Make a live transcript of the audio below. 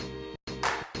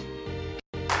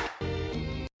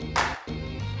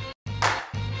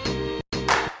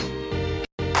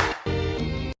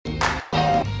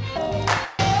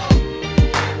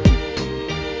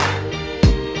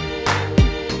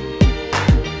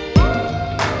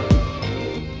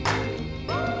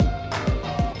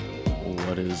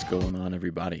going on,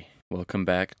 everybody? Welcome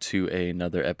back to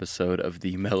another episode of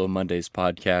the Mellow Mondays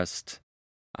podcast.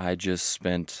 I just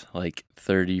spent like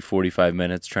 45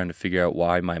 minutes trying to figure out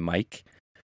why my mic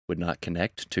would not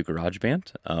connect to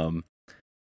GarageBand.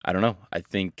 I don't know. I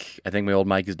think my old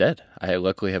mic is dead. I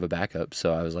luckily have a backup,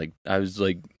 so I was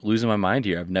like losing my mind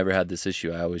here. I've never had this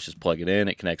issue. I always just plug it in,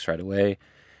 it connects right away,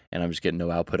 and I'm just getting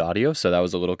no output audio, so that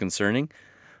was a little concerning.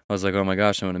 I was like, oh my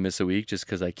gosh, I'm going to miss a week just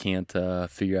because I can't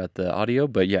figure out the audio.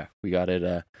 But yeah, we got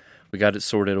it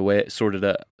sorted.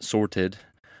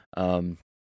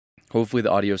 Hopefully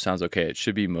the audio sounds okay. It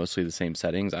should be mostly the same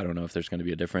settings. I don't know if there's going to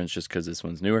be a difference just because this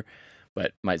one's newer,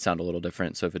 but might sound a little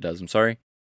different. So if it does, I'm sorry.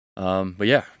 But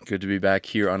yeah, good to be back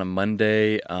here on a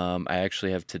Monday. I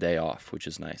actually have today off, which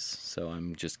is nice. So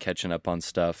I'm just catching up on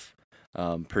stuff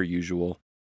per usual.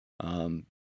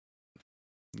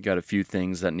 Got a few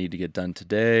things that need to get done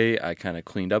today. I kind of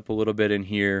cleaned up a little bit in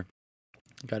here.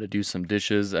 Got to do some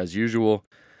dishes as usual.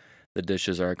 The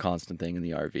dishes are a constant thing in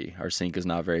the RV. Our sink is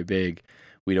not very big.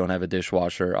 We don't have a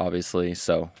dishwasher, obviously,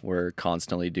 so we're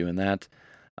constantly doing that.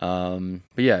 But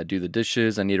yeah, do the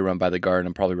dishes. I need to run by the garden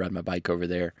and probably ride my bike over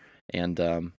there and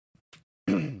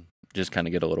just kind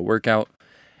of get a little workout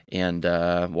and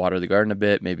water the garden a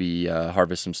bit, maybe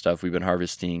harvest some stuff. We've been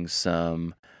harvesting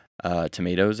some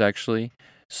tomatoes, actually.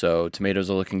 So tomatoes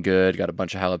are looking good. Got a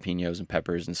bunch of jalapenos and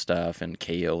peppers and stuff and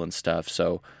kale and stuff.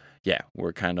 So yeah,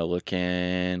 we're kind of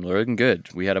looking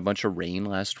good. We had a bunch of rain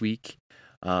last week.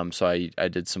 So I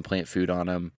did some plant food on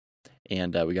them,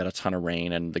 and we got a ton of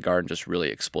rain, and the garden just really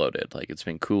exploded. Like, it's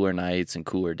been cooler nights and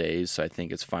cooler days, so I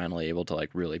think it's finally able to like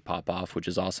really pop off, which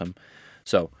is awesome.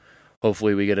 So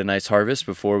hopefully we get a nice harvest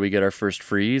before we get our first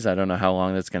freeze. I don't know how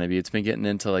long that's going to be. It's been getting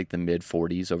into like the mid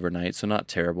 40s overnight, so not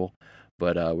terrible.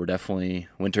 But we're definitely,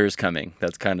 winter is coming.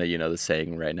 That's kind of, the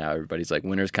saying right now. Everybody's like,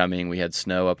 winter's coming. We had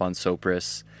snow up on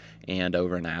Cypress and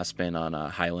over in Aspen on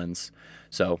Highlands.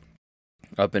 So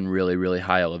up in really, really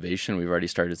high elevation, we've already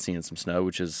started seeing some snow,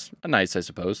 which is nice, I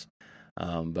suppose.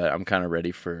 But I'm kind of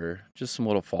ready for just some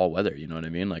little fall weather. You know what I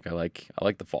mean? Like, I like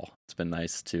the fall. It's been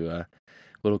nice to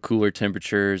little cooler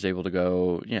temperatures, able to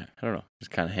go, I don't know, just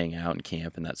kind of hang out and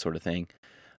camp and that sort of thing.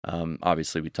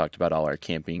 Obviously, we talked about all our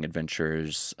camping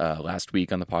adventures last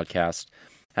week on the podcast.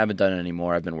 Haven't done it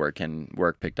anymore. I've been working.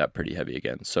 Work picked up pretty heavy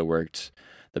again. So worked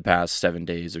the past 7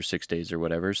 days or 6 days or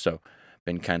whatever. So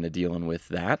been kind of dealing with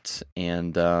that.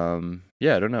 And I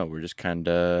don't know. We're just kind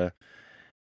of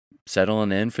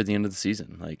settling in for the end of the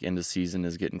season. Like, end of season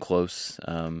is getting close.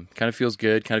 Kind of feels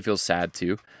good. Kind of feels sad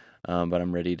too. But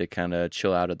I'm ready to kind of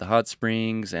chill out at the hot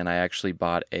springs. And I actually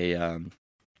bought a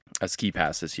ski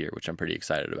pass this year, which I'm pretty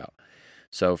excited about.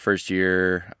 So first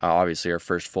year, obviously our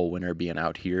first full winter being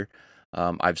out here.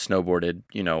 I've snowboarded,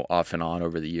 off and on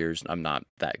over the years. I'm not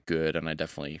that good, and I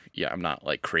definitely, I'm not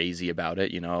like crazy about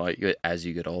it. As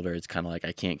you get older, it's kind of like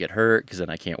I can't get hurt because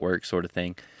then I can't work, sort of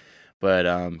thing. But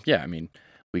I mean,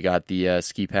 we got the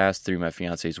ski pass through my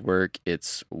fiance's work.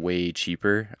 It's way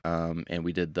cheaper, and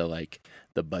we did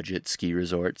the budget ski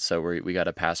resort. So we got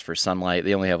a pass for Sunlight.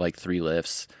 They only have like 3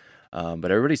 lifts.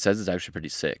 But everybody says it's actually pretty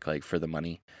sick, like, for the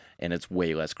money, and it's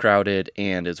way less crowded,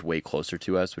 and it's way closer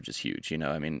to us, which is huge.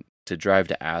 I mean, to drive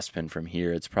to Aspen from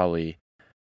here, it's probably,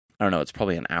 I don't know, it's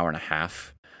probably an hour and a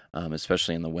half,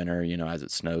 especially in the winter, as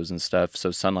it snows and stuff.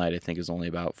 So Sunlight, I think, is only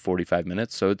about 45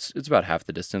 minutes, so it's about half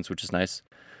the distance, which is nice.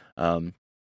 So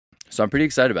I'm pretty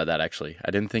excited about that, actually.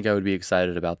 I didn't think I would be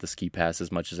excited about the ski pass as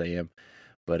much as I am,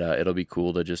 but it'll be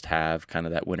cool to just have kind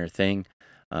of that winter thing.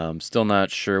 Still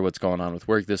not sure what's going on with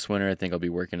work this winter. I think I'll be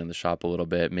working in the shop a little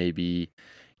bit, maybe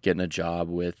getting a job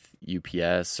with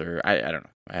UPS, or I don't know.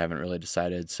 I haven't really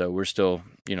decided. So we're still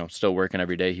working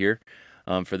every day here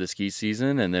for the ski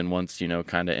season. And then once,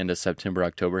 kind of end of September,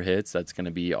 October hits, that's going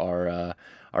to be our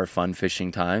fun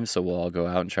fishing time. So we'll all go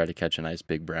out and try to catch a nice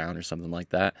big brown or something like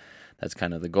that. That's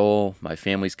kind of the goal. My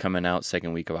family's coming out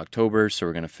second week of October, so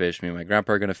we're going to fish. Me and my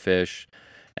grandpa are going to fish.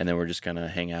 And then we're just gonna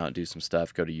hang out and do some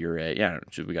stuff. Go to Ouray.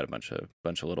 We got a bunch of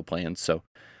little plans. So,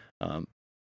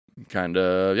 it's kind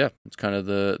of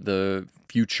the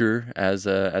future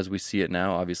as we see it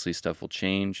now. Obviously, stuff will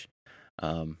change.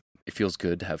 It feels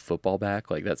good to have football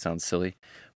back. Like, that sounds silly,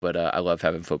 but I love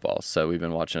having football. So we've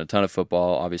been watching a ton of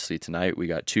football. Obviously, tonight we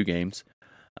got 2 games,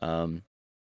 and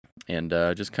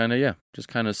just kind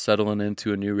of settling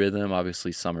into a new rhythm.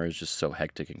 Obviously, summer is just so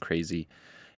hectic and crazy.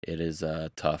 It is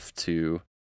tough to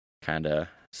kind of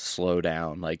slow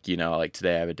down. Like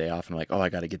today I have a day off and I'm like, oh, I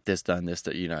got to get this done,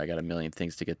 I got a million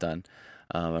things to get done.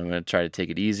 I'm going to try to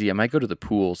take it easy. I might go to the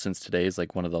pool since today is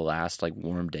like one of the last like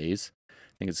warm days.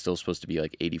 I think it's still supposed to be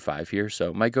like 85 here.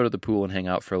 So might go to the pool and hang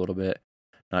out for a little bit.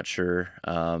 Not sure.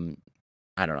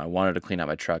 I don't know. I wanted to clean out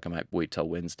my truck. I might wait till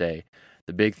Wednesday.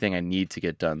 The big thing I need to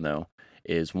get done though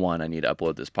is one, I need to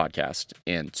upload this podcast,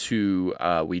 and two,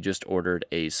 we just ordered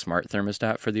a smart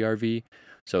thermostat for the RV,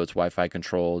 so it's Wi-Fi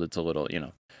controlled. It's a little,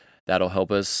 that'll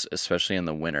help us, especially in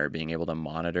the winter, being able to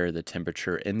monitor the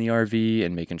temperature in the RV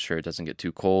and making sure it doesn't get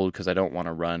too cold. Because I don't want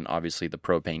to run obviously the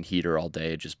propane heater all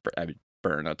day. I would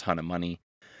burn a ton of money.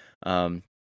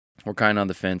 We're kind of on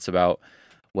the fence about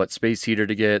what space heater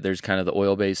to get. There's kind of the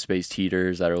oil-based space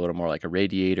heaters that are a little more like a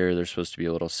radiator. They're supposed to be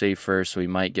a little safer, so we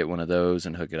might get one of those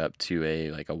and hook it up to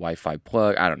a Wi-Fi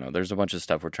plug. I don't know. There's a bunch of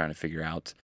stuff we're trying to figure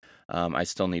out. I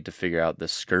still need to figure out the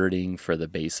skirting for the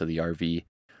base of the RV.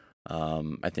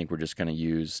 I think we're just going to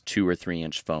use 2 or 3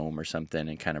 inch foam or something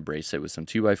and kind of brace it with some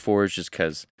 2x4s, just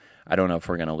because I don't know if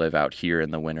we're going to live out here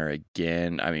in the winter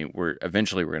again. I mean, we're going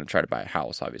to try to buy a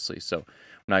house, obviously, so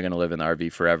we're not going to live in the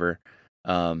RV forever.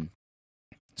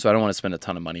 So I don't want to spend a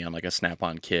ton of money on like a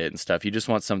Snap-on kit and stuff. You just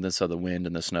want something so the wind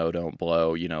and the snow don't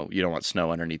blow. You don't want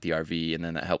snow underneath the RV, and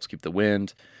then that helps keep the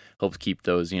wind, helps keep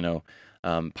those,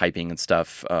 piping and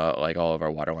stuff, like all of our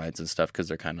water lines and stuff, because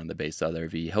they're kind of on the base of the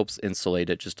RV. Helps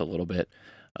insulate it just a little bit.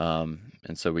 And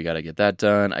so we got to get that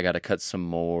done. I got to cut some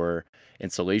more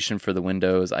insulation for the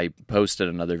windows. I posted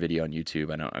another video on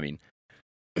YouTube.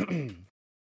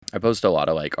 I post a lot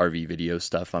of like RV video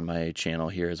stuff on my channel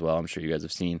here as well. I'm sure you guys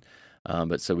have seen.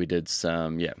 But so we did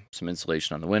some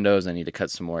insulation on the windows. I need to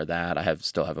cut some more of that.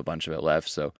 Still have a bunch of it left,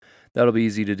 so that'll be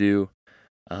easy to do.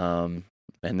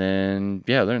 And then,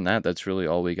 other than that, that's really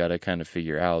all we got to kind of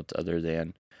figure out, other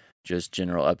than just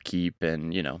general upkeep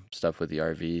and, stuff with the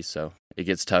RV. So it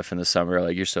gets tough in the summer.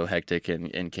 Like, you're so hectic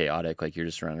and chaotic. Like, you're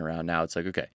just running around. Now it's like,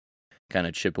 okay, kind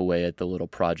of chip away at the little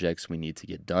projects we need to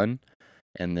get done.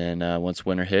 And then once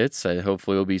winter hits,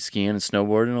 hopefully we'll be skiing and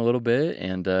snowboarding a little bit,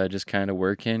 and just kind of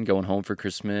working, going home for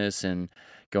Christmas and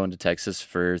going to Texas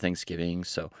for Thanksgiving.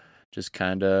 So just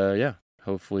kind of,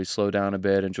 hopefully slow down a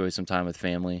bit, enjoy some time with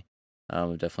family.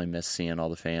 We definitely miss seeing all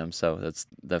the fam. So that's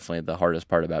definitely the hardest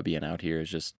part about being out here, is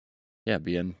just,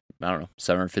 being,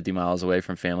 750 miles away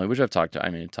from family, which I've talked about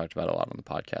a lot on the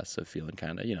podcast. So feeling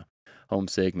kind of,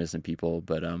 homesick, missing people.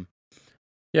 But I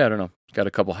don't know. Got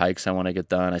a couple hikes I want to get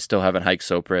done. I still haven't hiked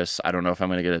Sopris. I don't know if I'm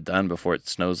going to get it done before it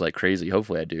snows like crazy.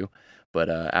 Hopefully I do. But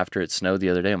after it snowed the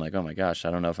other day, I'm like, oh my gosh,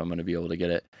 I don't know if I'm going to be able to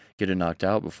get it knocked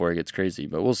out before it gets crazy.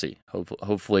 But we'll see.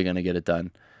 Hopefully going to get it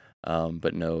done.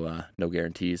 But no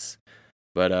guarantees.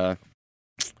 But I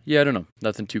don't know.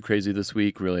 Nothing too crazy this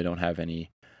week. Really don't have any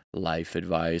life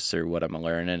advice or what I'm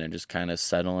learning, and just kind of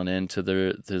settling into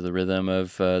the rhythm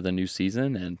of the new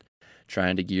season and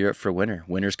trying to gear up for winter.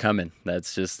 Winter's coming.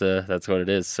 That's just that's what it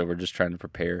is. So we're just trying to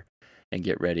prepare and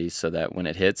get ready so that when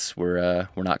it hits, we're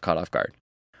not caught off guard.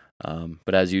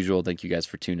 But as usual, thank you guys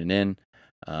for tuning in.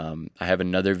 I have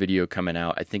another video coming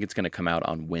out. I think it's going to come out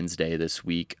on Wednesday this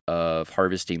week, of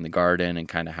harvesting the garden and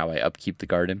kind of how I upkeep the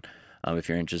garden. If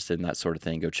you're interested in that sort of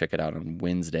thing, go check it out on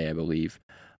Wednesday, I believe.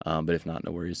 But if not,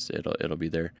 no worries. It'll be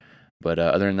there. But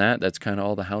other than that, that's kind of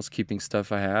all the housekeeping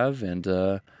stuff I have.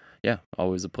 And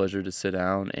always a pleasure to sit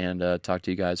down and talk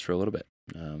to you guys for a little bit.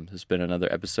 This has been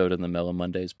another episode of the Mellow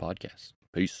Mondays podcast.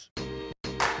 Peace.